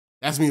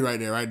That's me right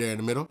there in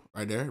the middle,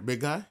 right there, big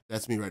guy.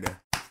 That's me right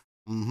there.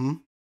 Mm-hmm.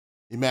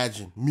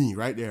 Imagine me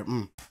right there.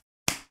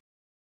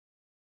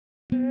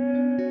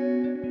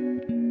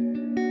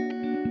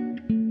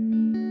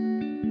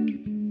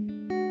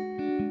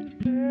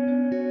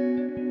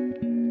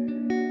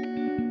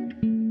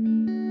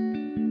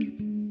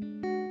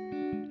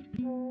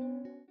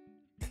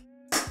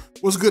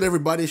 What's good,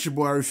 everybody? It's your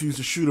boy, I Refuse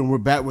to Shoot, and we're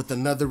back with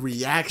another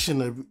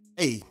reaction.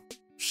 Hey,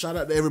 shout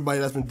out to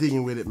everybody that's been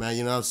digging with it, man.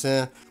 You know what I'm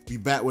saying? We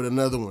back with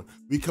another one.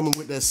 We coming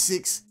with that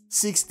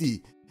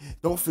SIX60.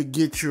 Don't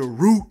forget your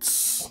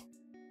roots.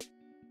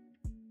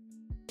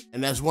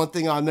 And that's one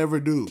thing I'll never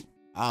do.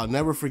 I'll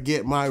never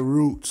forget my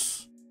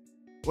roots.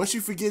 Once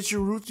you forget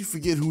your roots, you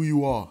forget who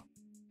you are.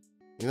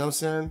 You know what I'm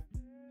saying?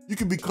 You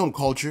can become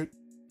cultured.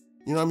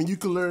 You know what I mean? You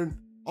can learn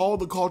all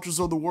the cultures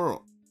of the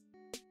world.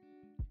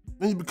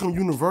 Then you become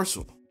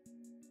universal.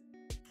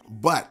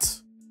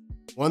 But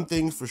one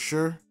thing for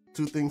sure,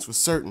 two things for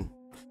certain.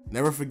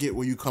 Never forget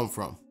where you come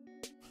from.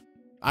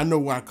 I know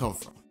where I come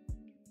from,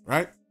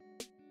 right?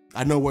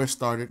 I know where it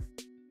started.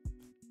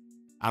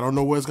 I don't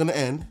know where it's gonna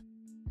end,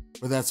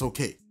 but that's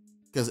okay.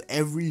 Because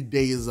every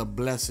day is a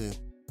blessing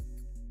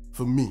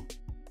for me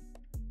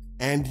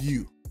and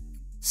you.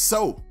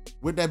 So,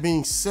 with that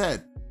being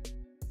said,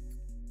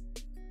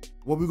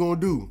 what we gonna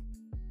do?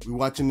 We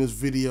watching this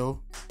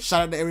video.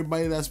 Shout out to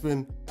everybody that's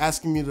been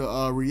asking me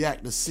to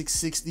react to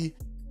SIX60.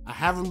 I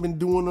haven't been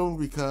doing them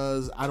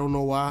because I don't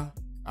know why.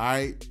 All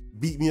right,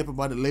 beat me up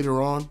about it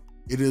later on.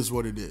 It is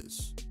what it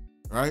is,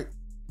 right?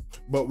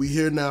 But we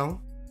here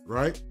now,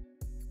 right?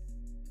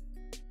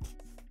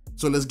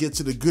 So let's get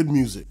to the good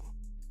music.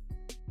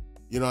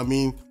 You know what I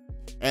mean?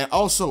 And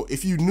also,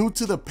 if you're new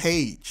to the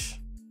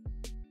page,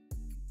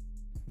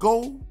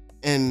 go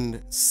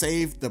and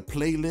save the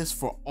playlist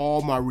for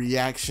all my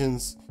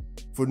reactions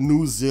for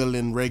New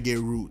Zealand reggae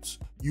roots.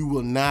 You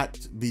will not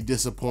be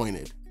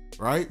disappointed,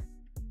 right?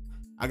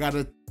 I got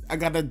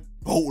a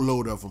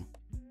boatload of them,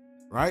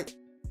 right?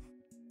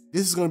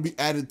 This is gonna be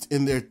added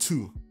in there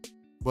too.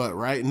 But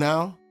right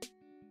now,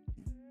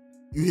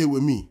 you here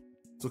with me.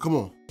 So come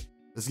on,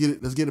 let's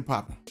get it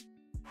popping.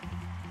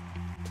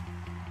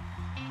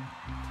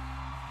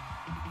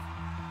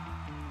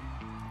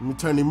 Let me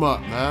turn him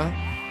up, man.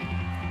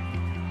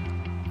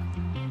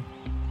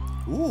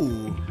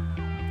 Ooh.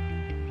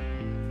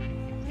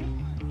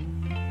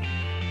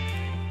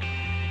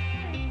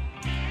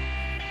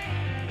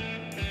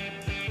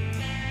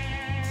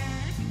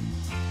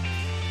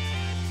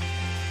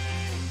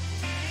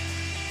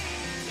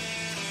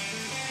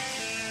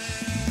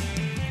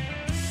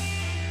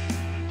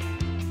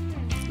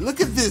 Look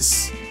at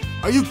this.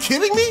 Are you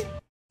kidding me?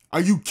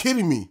 Are you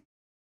kidding me?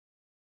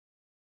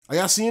 Are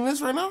y'all seeing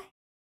this right now?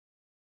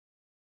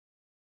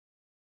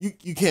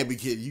 You can't be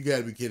kidding. You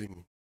gotta be kidding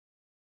me.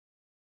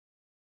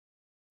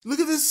 Look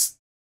at this.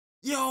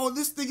 Yo,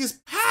 this thing is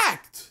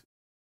packed.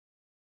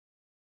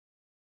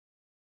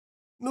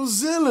 New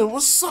Zealand,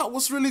 what's up?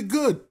 What's really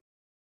good?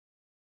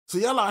 So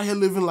y'all out here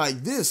living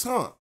like this,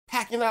 huh?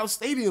 Packing out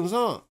stadiums,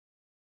 huh?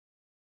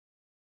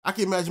 I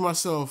can imagine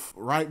myself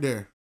right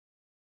there.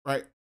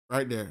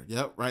 Right there.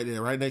 Yep, right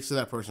there. Right next to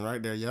that person.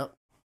 Right there. Yep.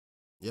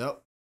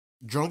 Yep.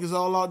 Drunk is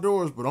all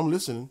outdoors, but I'm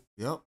listening.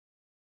 Yep.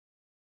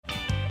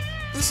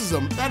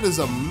 That is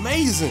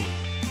amazing.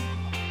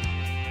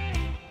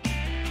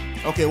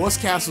 Okay, what's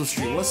Castle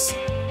Street? Is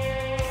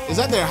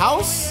that their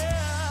house?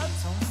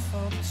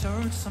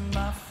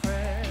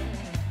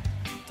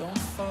 The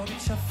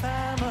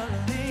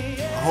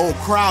whole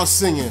crowd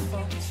singing.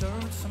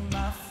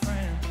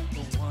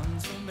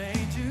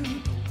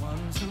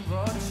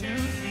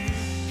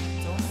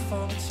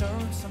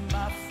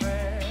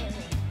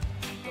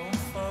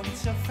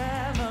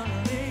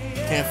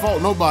 Can't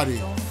fault nobody.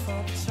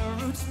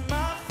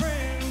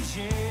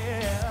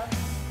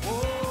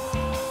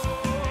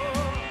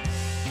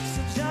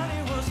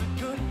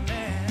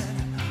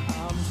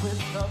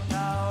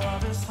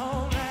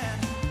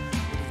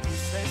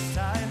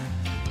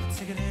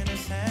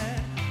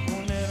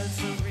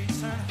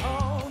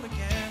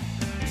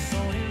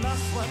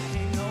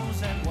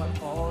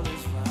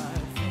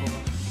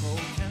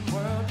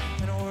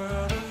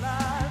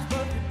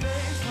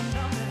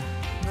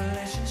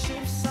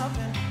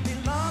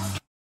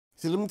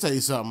 See, let me tell you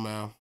something,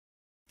 man.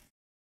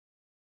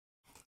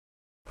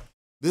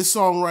 This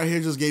song right here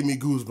just gave me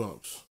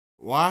goosebumps.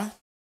 Why?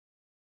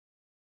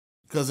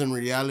 Because in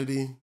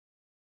reality,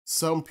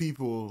 some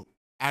people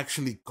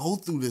actually go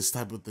through this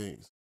type of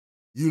things.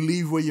 You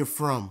leave where you're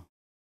from,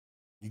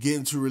 you get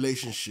into a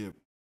relationship,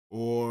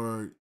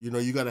 or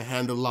you got to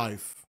handle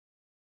life,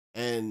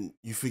 and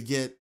you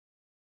forget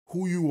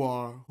who you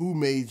are, who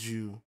made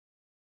you,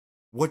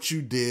 what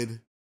you did,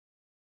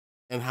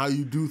 and how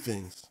you do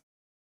things.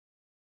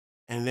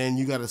 And then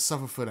you got to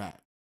suffer for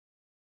that.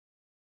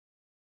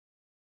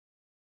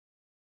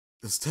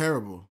 It's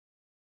terrible.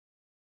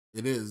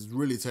 It is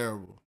really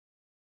terrible.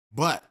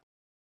 But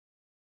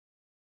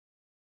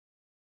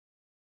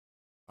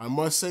I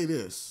must say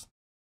this.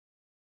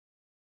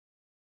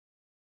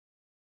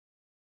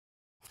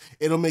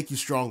 It'll make you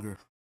stronger.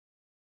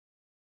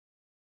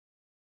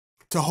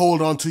 to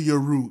hold on to your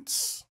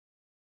roots.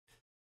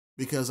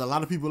 Because a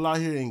lot of people out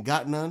here ain't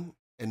got none,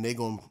 and they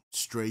gonna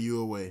stray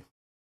you away.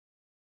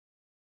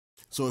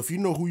 So if you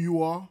know who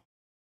you are,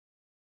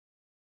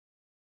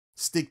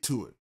 stick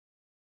to it.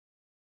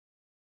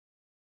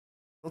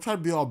 Don't try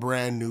to be all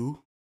brand new.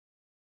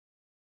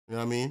 You know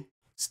what I mean?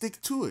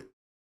 Stick to it.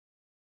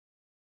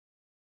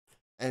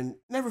 And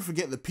never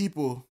forget the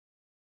people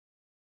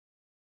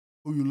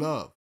who you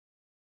love.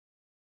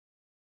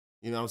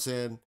 You know what I'm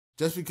saying?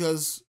 Just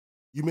because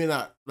you may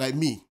not, like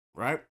me,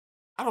 right?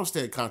 I don't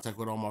stay in contact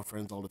with all my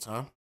friends all the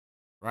time,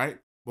 right?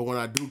 But when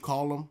I do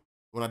call them,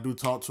 when I do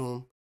talk to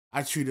them,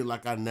 I treat it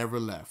like I never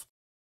left.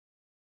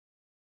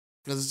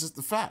 Because it's just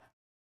a fact.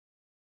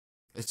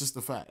 It's just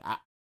a fact.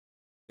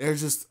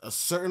 There's just a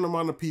certain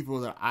amount of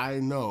people that I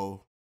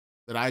know,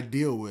 that I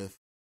deal with,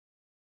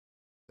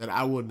 that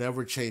I will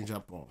never change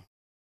up on.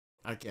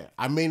 I can't.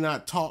 I may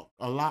not talk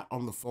a lot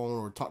on the phone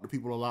or talk to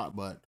people a lot,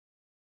 but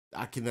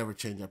I can never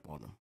change up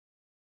on them.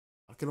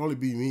 I can only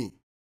be me.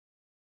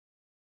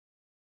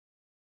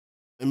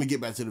 Let me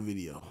get back to the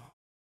video.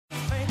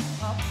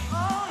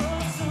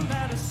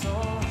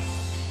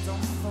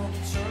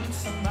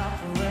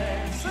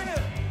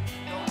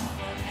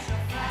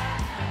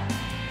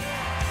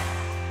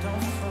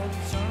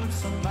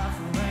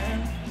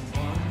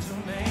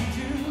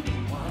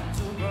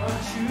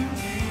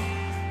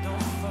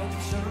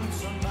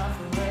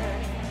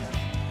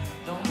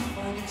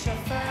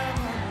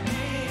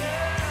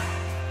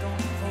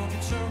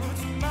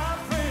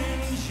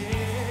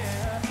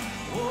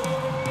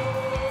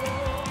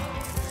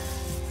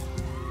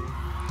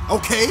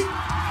 Okay,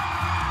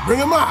 bring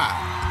him out.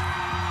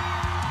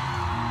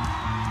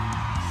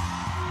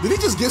 Did he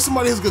just give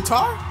somebody his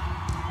guitar?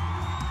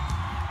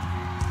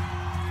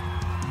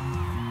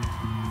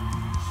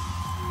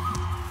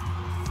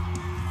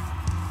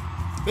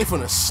 They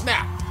finna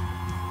snap.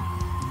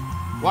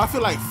 Well, I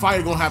feel like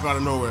fire gonna happen out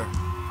of nowhere.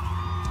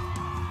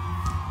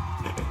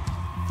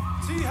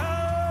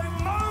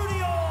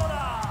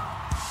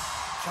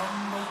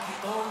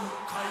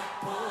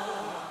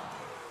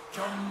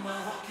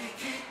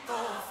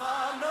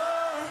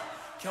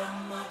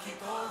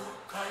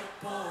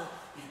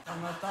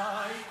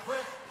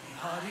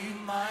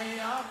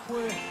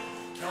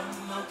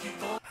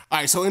 All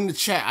right, so in the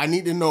chat, I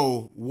need to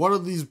know, what are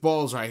these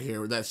balls right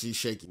here that she's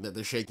shaking, that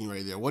they're shaking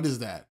right there? What is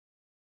that?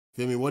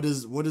 Feel me? What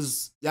is,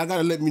 y'all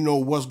gotta let me know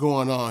what's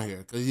going on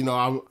here. Cause you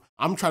know,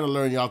 I'm trying to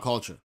learn y'all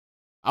culture.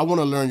 I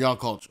wanna learn y'all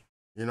culture.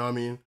 You know what I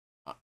mean?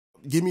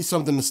 Give me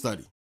something to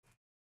study.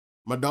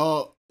 My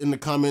dog in the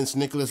comments,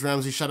 Nicholas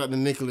Ramsey, shout out to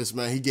Nicholas,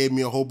 man. He gave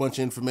me a whole bunch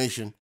of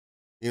information,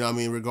 you know what I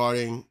mean,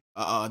 regarding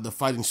the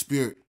fighting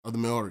spirit of the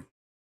Maori.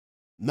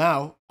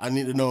 Now, I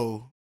need to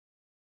know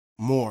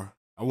more.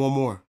 I want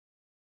more.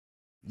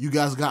 You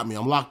guys got me.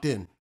 I'm locked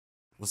in.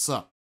 What's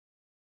up?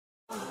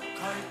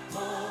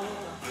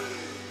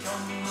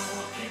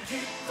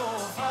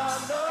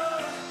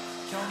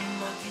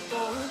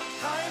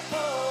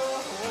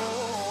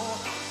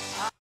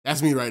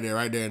 That's me right there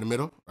in the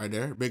middle, right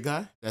there, big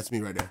guy. That's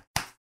me right there.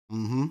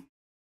 Mm-hmm.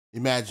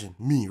 Imagine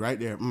me right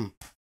there.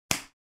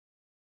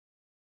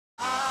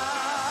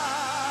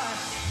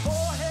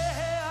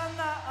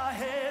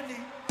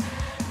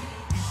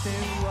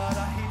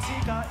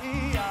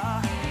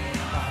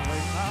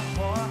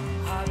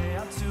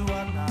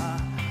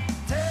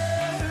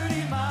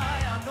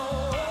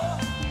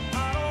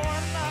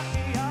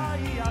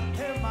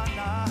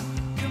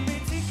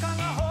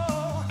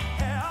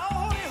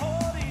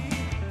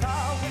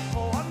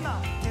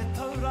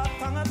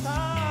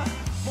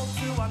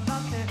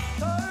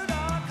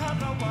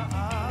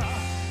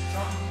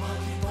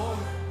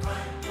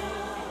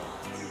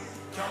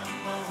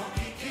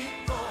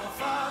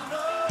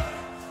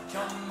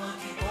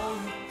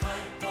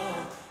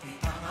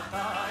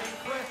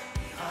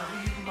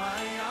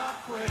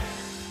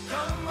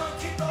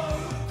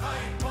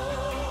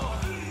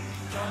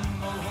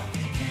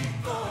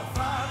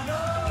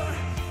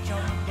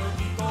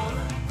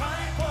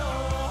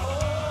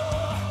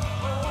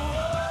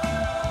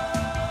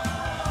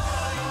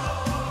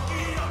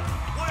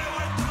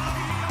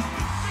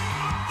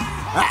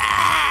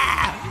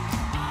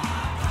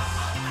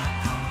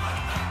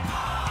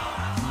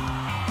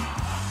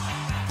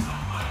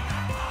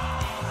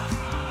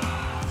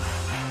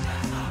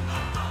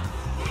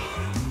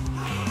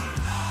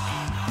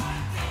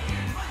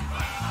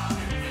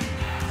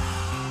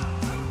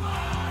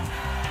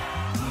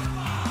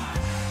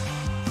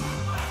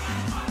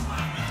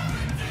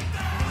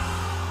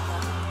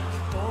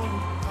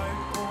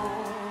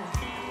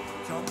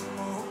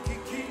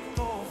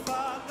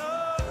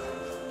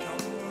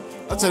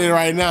 I'll tell you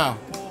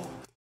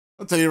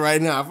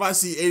right now. If I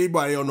see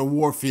anybody on the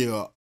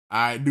warfield,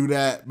 I do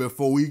that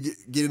before we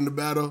get in the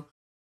battle,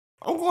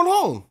 I'm going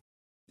home.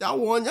 Y'all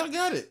won. Y'all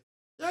got it.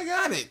 I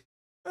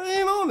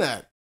ain't on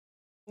that.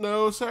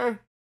 No, sir.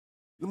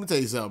 Let me tell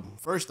you something.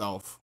 First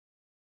off,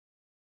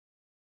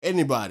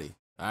 anybody,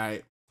 all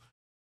right,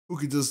 who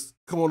could just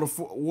come on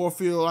the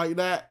warfield like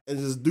that and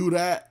just do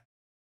that,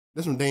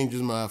 that's some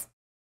dangerous, mouth.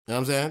 You know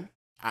what I'm saying?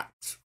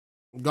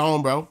 Go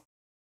on, bro.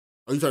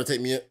 Oh, you trying to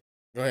take me in?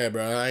 Go ahead,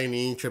 bro. I ain't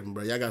even tripping,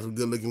 bro. Y'all got some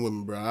good looking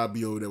women, bro. I'll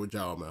be over there with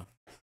y'all, man.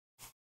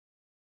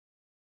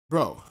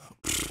 Bro.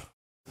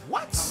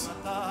 What?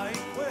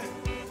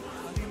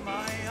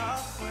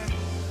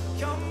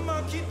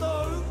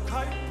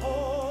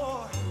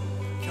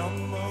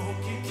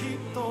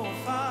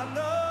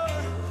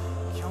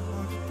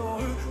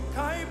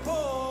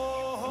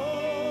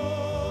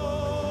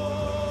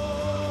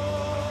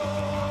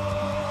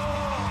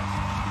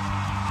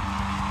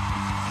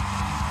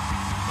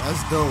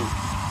 That's dope.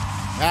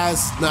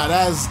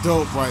 That's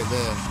dope right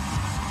there.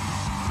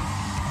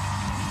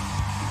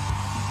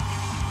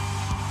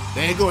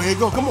 There you go, here you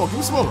go. Come on, give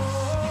me some more.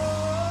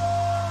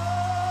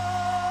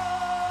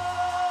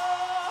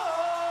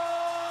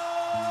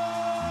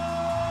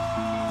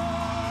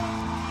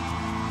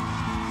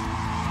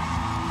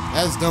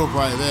 That's dope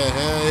right there.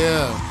 Hell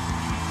yeah.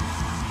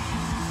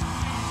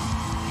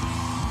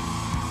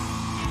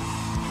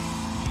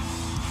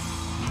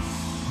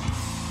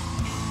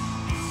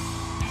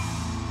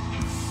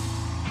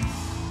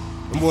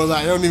 Them boys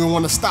like, they don't even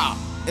want to stop.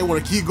 They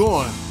want to keep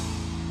going.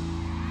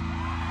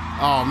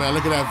 Oh man,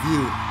 look at that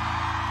view.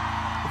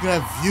 Look at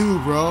that view,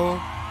 bro.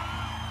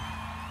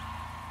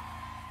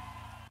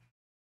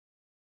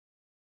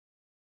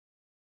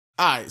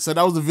 Alright, so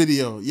that was the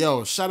video.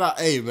 Yo, shout out,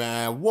 hey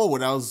man. Whoa,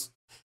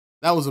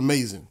 that was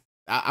amazing.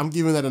 I'm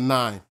giving that a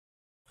 9.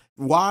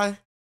 Why?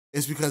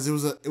 It's because it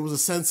was a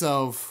sense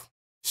of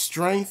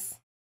strength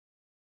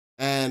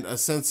and a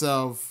sense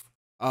of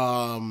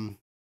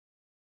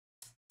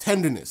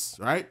tenderness,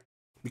 right?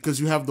 Because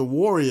you have the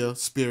warrior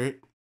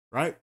spirit,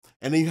 right?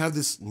 And then you have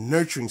this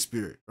nurturing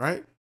spirit,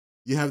 right?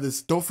 You have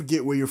this don't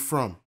forget where you're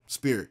from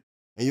spirit.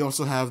 And you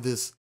also have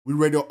this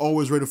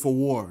always ready for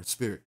war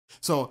spirit.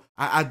 So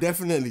I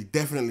definitely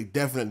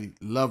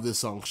love this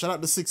song. Shout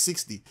out to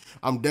SIX60.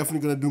 I'm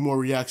definitely gonna do more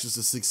reactions to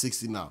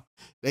SIX60 now.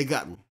 They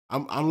got me.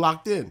 I'm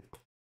locked in.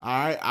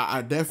 All right.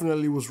 I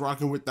definitely was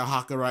rocking with the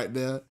haka right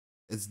there.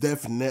 It's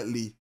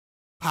definitely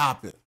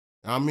popping.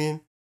 You know what I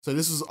mean? So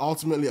this is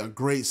ultimately a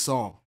great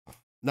song.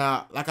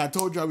 Now, like I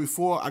told y'all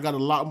before, I got a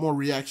lot more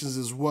reactions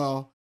as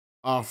well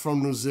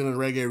from New Zealand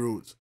reggae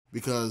roots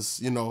because,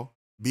 you know,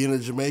 being a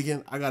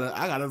Jamaican, I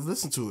gotta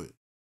listen to it.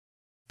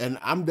 And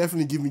I'm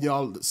definitely giving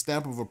y'all the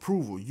stamp of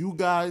approval. You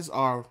guys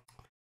are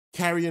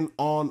carrying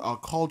on our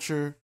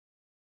culture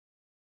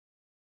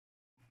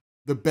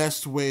the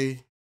best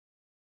way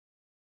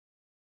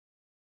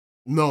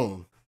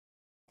known.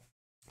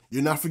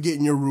 You're not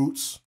forgetting your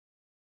roots.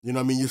 You know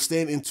what I mean? You're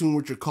staying in tune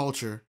with your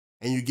culture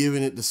and you're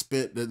giving it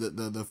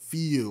the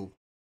feel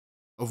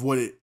of what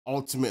it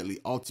ultimately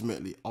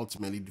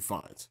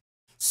defines.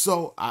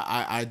 So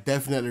I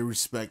definitely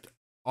respect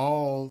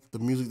all the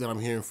music that I'm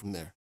hearing from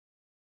there,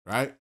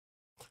 right?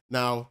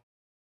 Now,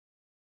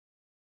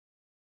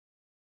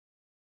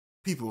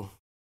 people,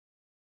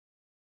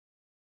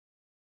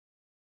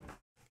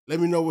 let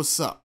me know what's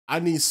up. I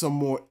need some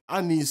more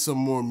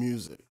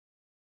music.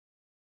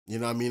 You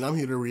know what I mean? I'm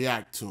here to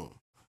react to them.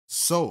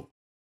 So,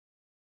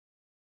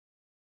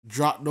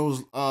 drop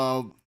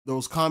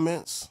those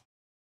comments.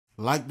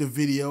 Like the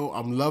video.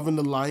 I'm loving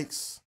the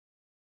likes.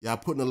 Y'all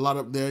putting a lot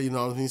up there, you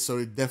know what I mean? So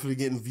they're definitely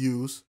getting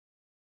views.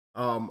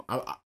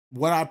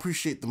 What I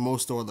appreciate the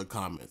most are the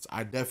comments.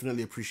 I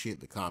definitely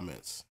appreciate the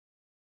comments.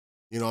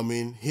 You know what I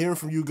mean? Hearing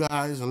from you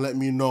guys and letting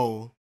me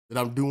know that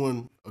I'm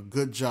doing a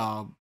good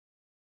job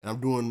and I'm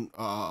doing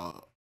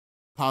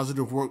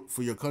positive work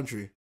for your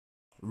country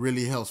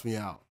really helps me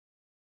out.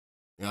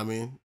 You know what I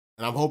mean?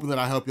 And I'm hoping that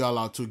I help y'all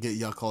out to get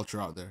y'all culture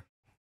out there.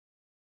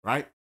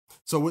 Right?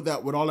 So with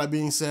all that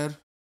being said,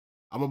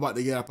 I'm about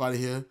to get up out of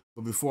here.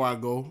 But before I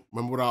go,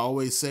 remember what I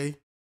always say?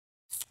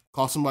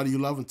 Call somebody you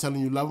love and tell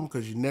them you love them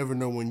because you never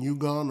know when you're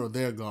gone or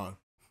they're gone.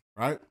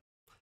 Right?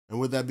 And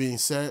with that being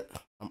said,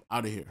 I'm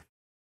out of here.